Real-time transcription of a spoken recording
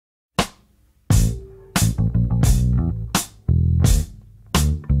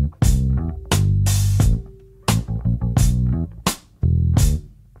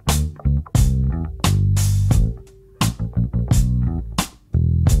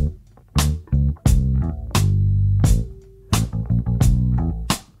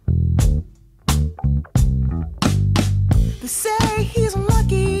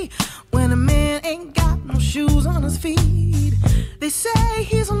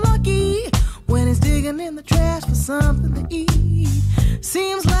the trash for something to eat.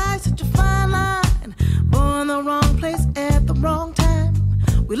 Seems like such a fine line, born in the wrong place at the wrong time.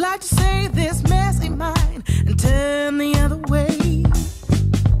 We like to say this mess ain't mine and turn the other way.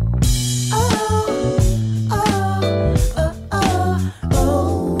 Oh, oh, oh, oh,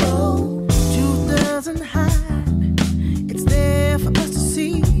 oh, oh. Truth doesn't hide, it's there for us to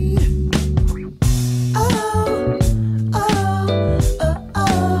see. Oh, oh, oh,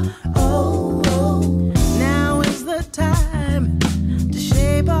 oh, oh, oh. Now is the time to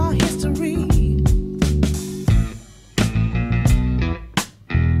shape our history.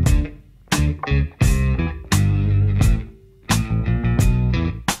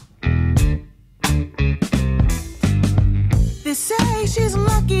 They say she's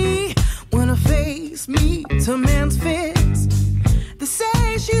lucky when her face meets her man's fist. They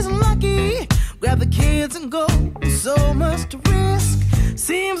say she's lucky, grab the kids and go, so much to risk.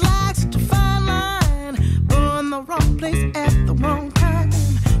 Seems like such a fine line, born in the wrong place at the wrong time.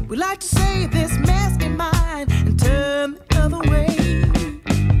 We like to say this